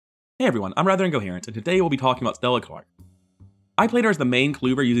Hey everyone, I'm Rather Incoherent, and today we'll be talking about Stella Clark. I played her as the main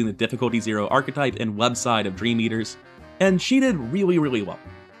Kluber using the difficulty 0 archetype and website of Dream Eaters, and she did really well,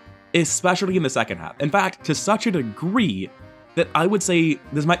 especially in the second half. In fact, to such a degree that I would say,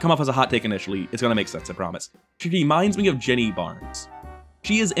 this might come off as a hot take initially, it's gonna make sense, I promise. She reminds me of Jenny Barnes.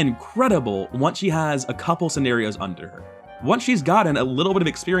 She is incredible once she has a couple scenarios under her. Once she's gotten a little bit of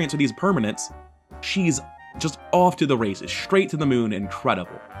experience with these permanents, she's just off to the races, straight to the moon,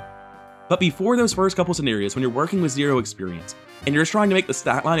 incredible. But before those first couple scenarios, when you're working with 0 experience, and you're just trying to make the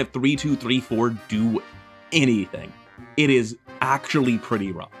stat line of 3, 2, 3, 4 do anything, it is actually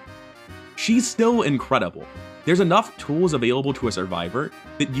pretty rough. She's still incredible. There's enough tools available to a survivor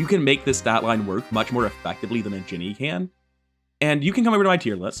that you can make this stat line work much more effectively than a Ginny can. And you can come over to my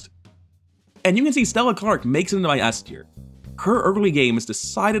tier list, and you can see Stella Clark makes it into my S tier. Her early game is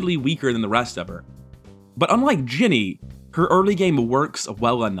decidedly weaker than the rest of her, but unlike Ginny, her early game works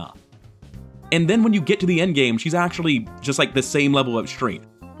well enough. And then when you get to the end game, she's actually just like the same level of strength.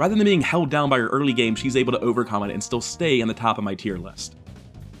 Rather than being held down by her early game, she's able to overcome it and still stay in the top of my tier list.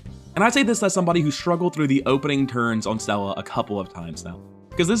 And I say this as somebody who struggled through the opening turns on Stella a couple of times now,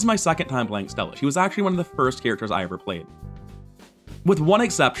 because this is my second time playing Stella. She was actually one of the first characters I ever played. With one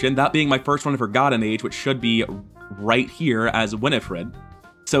exception, that being my first one of Forgotten Age, which should be right here as Winifred.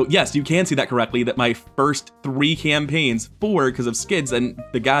 So yes, you can see that correctly, that my first 3 campaigns, 4 because of Skids and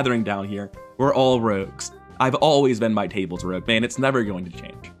the Gathering down here, were all rogues. I've always been my tables rogue, man, it's never going to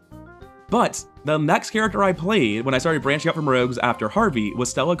change. But the next character I played when I started branching out from rogues after Harvey was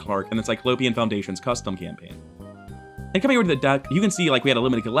Stella Clark in the Cyclopean Foundation's custom campaign. And coming over to the deck, you can see like we had a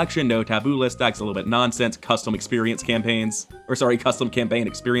limited collection, no taboo list decks, a little bit nonsense, custom experience campaigns, or sorry, custom campaign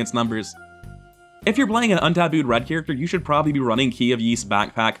experience numbers. If you're playing an untabooed red character, you should probably be running Key of Yeast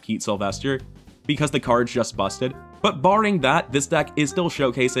Backpack Pete Sylvester, because the card's just busted. But barring that, this deck is still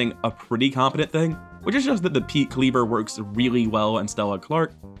showcasing a pretty competent thing, which is just that the Pete Cleaver works really well in Stella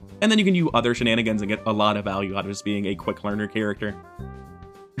Clark, and then you can do other shenanigans and get a lot of value out of just being a quick learner character.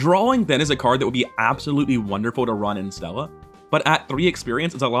 Drawing then is a card that would be absolutely wonderful to run in Stella, but at 3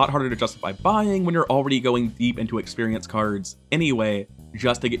 experience, it's a lot harder to justify buying when you're already going deep into experience cards anyway,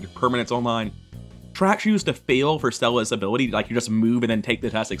 just to get your permanents online. Track shoes to fail for Stella's ability, like you just move and then take the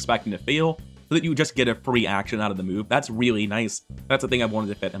test expecting to fail, so that you just get a free action out of the move. That's really nice. That's a thing I wanted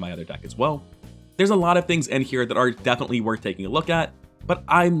to fit in my other deck as well. There's a lot of things in here that are definitely worth taking a look at, but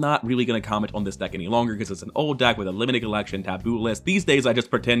I'm not really going to comment on this deck any longer because it's an old deck with a limited collection taboo list. These days I just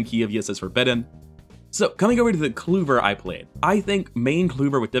pretend Key of Yeast is forbidden. So coming over to the Kluber I played, I think main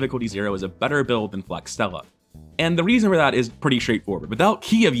Kluber with difficulty 0 is a better build than Flex Stella. And the reason for that is pretty straightforward. Without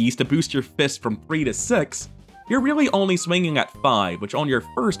Key of Yeast to boost your fist from 3 to 6, you're really only swinging at 5, which on your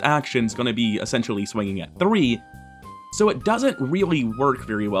first action is going to be essentially swinging at 3, so it doesn't really work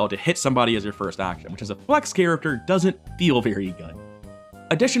very well to hit somebody as your first action, which as a flex character doesn't feel very good.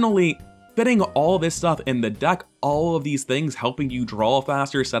 Additionally, fitting all this stuff in the deck, all of these things helping you draw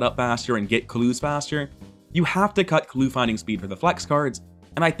faster, set up faster, and get clues faster, you have to cut clue finding speed for the flex cards,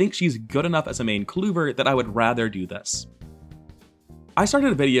 and I think she's good enough as a main Kluber that I would rather do this. I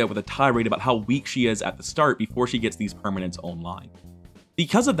started a video with a tirade about how weak she is at the start before she gets these permanents online.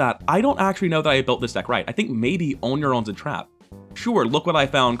 Because of that, I don't actually know that I built this deck right. I think maybe Own Your Own's a trap. Sure, Look What I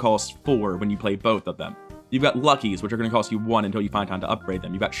Found costs 4 when you play both of them. You've got Luckies, which are going to cost you 1 until you find time to upgrade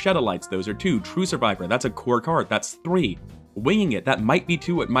them. You've got Shadowlights, those are 2. True Survivor, that's a core card, that's 3. Winging It, that might be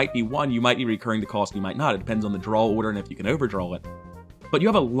 2, it might be 1, you might be recurring the cost, you might not. It depends on the draw order and if you can overdraw it. But you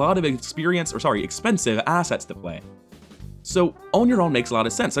have a lot of expensive assets to play. So Own Your Own makes a lot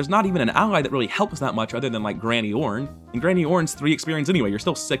of sense. There's not even an ally that really helps that much other than like Granny Orn. And Granny Orn's 3 experience anyway, you're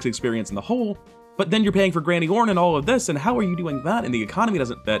still 6 experience in the hole, but then you're paying for Granny Orn and all of this, and how are you doing that? And the economy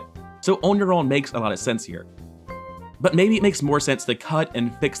doesn't fit. So Own Your Own makes a lot of sense here. But maybe it makes more sense to cut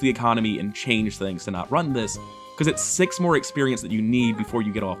and fix the economy and change things to not run this, because it's 6 more experience that you need before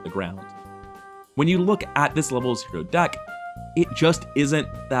you get off the ground. When you look at this level 0 deck, it just isn't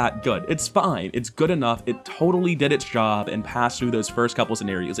that good. It's fine, it's good enough, it totally did its job and passed through those first couple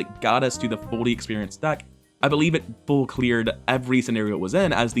scenarios. It got us to the fully experienced deck. I believe it full cleared every scenario it was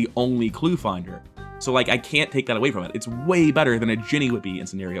in as the only clue finder. So like, I can't take that away from it. It's way better than a Ginny would be in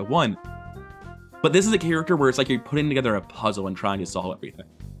scenario 1. But this is a character where it's like you're putting together a puzzle and trying to solve everything.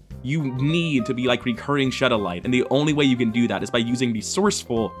 You need to be like recurring Shadowlight, and the only way you can do that is by using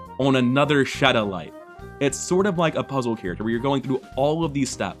Resourceful on another Shadowlight. It's sort of like a puzzle character where you're going through all of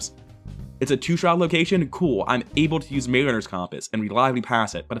these steps. It's a 2-shroud location, cool, I'm able to use Mariner's Compass and reliably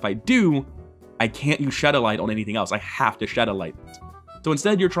pass it, but if I do, I can't use Shadowlight on anything else, I have to Shadowlight it. So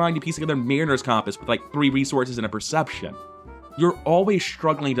instead you're trying to piece together Mariner's Compass with like 3 resources and a Perception. you're always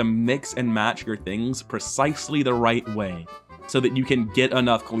struggling to mix and match your things precisely the right way so that you can get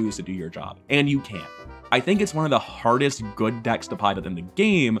enough clues to do your job, and you can. I think it's one of the hardest good decks to pilot in the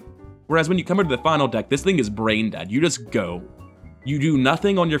game, whereas when you come into the final deck, this thing is brain dead. You just go. You do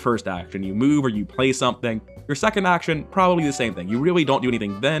nothing on your first action. You move or you play something. Your second action, probably the same thing. You really don't do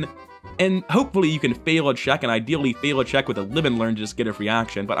anything then, and hopefully you can fail a check, and ideally fail a check with a live and learn to just get a free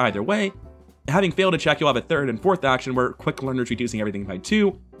action, but either way, having failed a check, you'll have a third and fourth action where quick learner's reducing everything by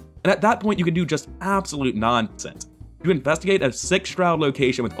 2, and at that point you can do just absolute nonsense. You investigate a 6 Shroud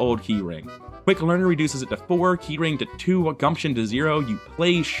location with Old Keyring. Quick Learner reduces it to 4, Keyring to 2, Gumption to 0, you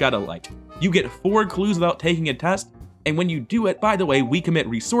play Shadow Light. You get 4 clues without taking a test, and when you do it, by the way, we commit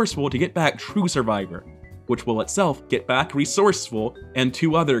Resourceful to get back True Survivor, which will itself get back Resourceful and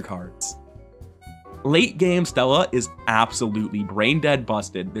 2 other cards. Late game Stella is absolutely brain dead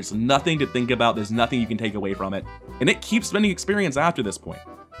busted. There's nothing to think about, there's nothing you can take away from it, and it keeps spending experience after this point.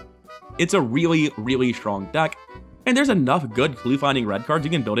 It's a really, really strong deck, and there's enough good clue finding red cards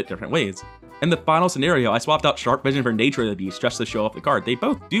you can build it different ways. In the final scenario, I swapped out Sharp Vision for Nature of the Beast just to show off the card. They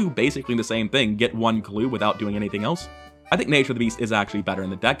both do basically the same thing, get 1 clue without doing anything else. I think Nature of the Beast is actually better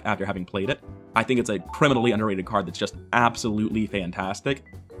in the deck after having played it. I think it's a criminally underrated card that's just absolutely fantastic.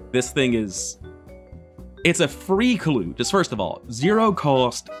 This thing is... It's a free clue, just first of all. 0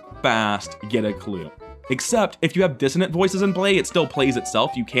 cost, fast, get a clue. Except, if you have Dissonant Voices in play, it still plays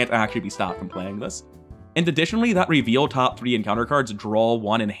itself. You can't actually be stopped from playing this. And additionally, that reveal top 3 encounter cards, draw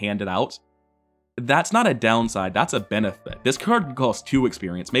 1 and hand it out. That's not a downside, that's a benefit. This card could cost 2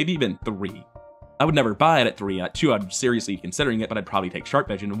 experience, maybe even 3. I would never buy it at 3. At 2, I'm seriously considering it, but I'd probably take Sharp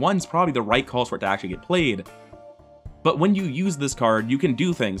Vision. 1's probably the right cost for it to actually get played. But when you use this card, you can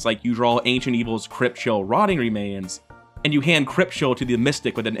do things like you draw Ancient Evil's Crypt Chill Rotting Remains, and you hand Crypt Chill to the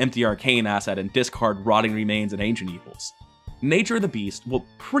Mystic with an empty Arcane asset and discard Rotting Remains and Ancient Evils. Nature of the Beast will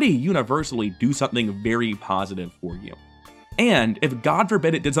pretty universally do something very positive for you. And if God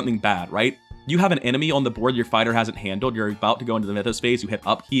forbid it did something bad, right? You have an enemy on the board your fighter hasn't handled, you're about to go into the Mythos phase, you hit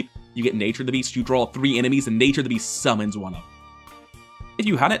Upkeep, you get Nature of the Beast, you draw 3 enemies, and Nature of the Beast summons one of them. If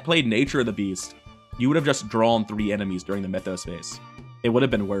you hadn't played Nature of the Beast, you would have just drawn 3 enemies during the Mythos phase. It would have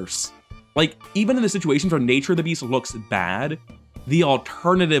been worse. Like, even in the situations where Nature of the Beast looks bad, the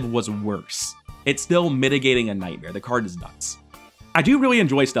alternative was worse. It's still mitigating a nightmare. The card is nuts. I do really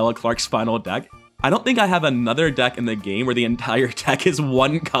enjoy Stella Clark's final deck. I don't think I have another deck in the game where the entire deck is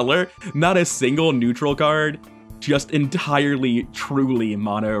 1 color, not a single neutral card, just entirely, truly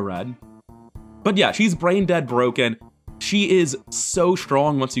mono red. But yeah, she's brain dead broken. She is so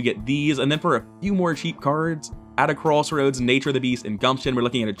strong once you get these, and then for a few more cheap cards, at a Crossroads, Nature of the Beast, and Gumption, we're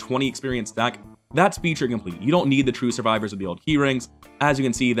looking at a 20 experience deck. That's feature complete. You don't need the True Survivors of the Old Keyrings. As you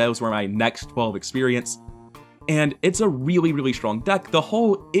can see, those were my next 12 experience. And it's a really, really strong deck. The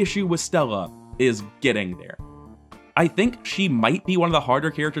whole issue with Stella is getting there. I think she might be one of the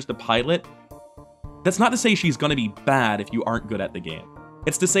harder characters to pilot. That's not to say she's going to be bad if you aren't good at the game.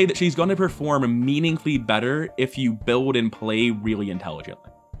 It's to say that she's going to perform meaningfully better if you build and play really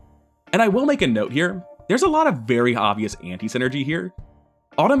intelligently. And I will make a note here, there's a lot of very obvious anti-synergy here.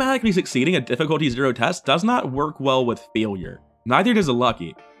 Automatically succeeding a difficulty 0 test does not work well with failure. Neither does a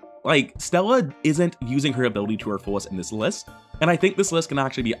lucky. Like, Stella isn't using her ability to her fullest in this list, and I think this list can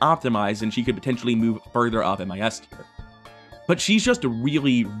actually be optimized and she could potentially move further up in my S tier. But she's just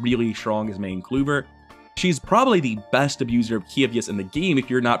really, really strong as main Kluber. She's probably the best abuser of Kievius in the game if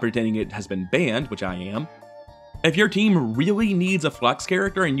you're not pretending it has been banned, which I am. If your team really needs a flex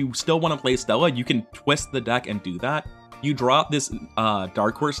character and you still want to play Stella, you can twist the deck and do that. You drop this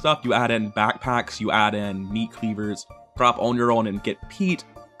Dark Horse stuff, you add in backpacks, you add in meat cleavers, drop on your own and get Pete,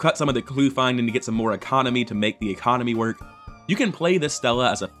 cut some of the clue finding to get some more economy to make the economy work. You can play this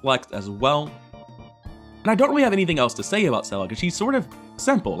Stella as a flex as well. And I don't really have anything else to say about Stella because she's sort of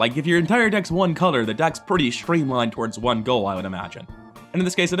simple. Like, if your entire deck's 1 color, the deck's pretty streamlined towards 1 goal, I would imagine. And in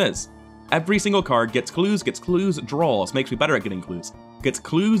this case, it is. Every single card gets clues, draws, makes me better at getting clues. Gets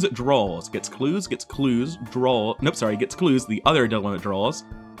clues, draws, gets clues, draw, nope, sorry, gets clues, the other dilemma draws,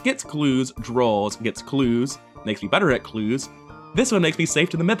 gets clues, draws, gets clues, makes me better at clues. This one makes me safe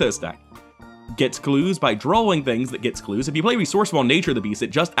to the Mythos deck. Gets clues by drawing things that gets clues. If you play Resourceful Nature of the Beast,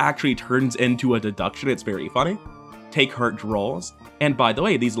 it just actually turns into a deduction. It's very funny. Take Heart draws. And by the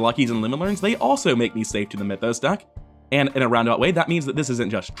way, these Luckies and Limit Learns, they also make me safe to the Mythos deck. And in a roundabout way, that means that this isn't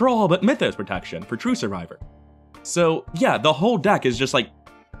just draw, but Mythos protection for True Survivor. So yeah, the whole deck is just like,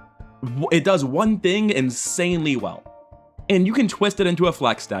 it does one thing insanely well. And you can twist it into a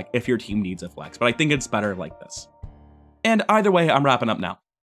flex deck if your team needs a flex, but I think it's better like this. And either way, I'm wrapping up now.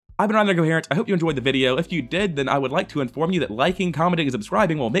 I've been rather coherent. I hope you enjoyed the video. If you did, then I would like to inform you that liking, commenting, and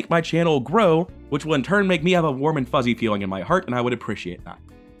subscribing will make my channel grow, which will in turn make me have a warm and fuzzy feeling in my heart, and I would appreciate that.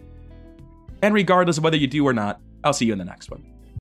 And regardless of whether you do or not, I'll see you in the next one.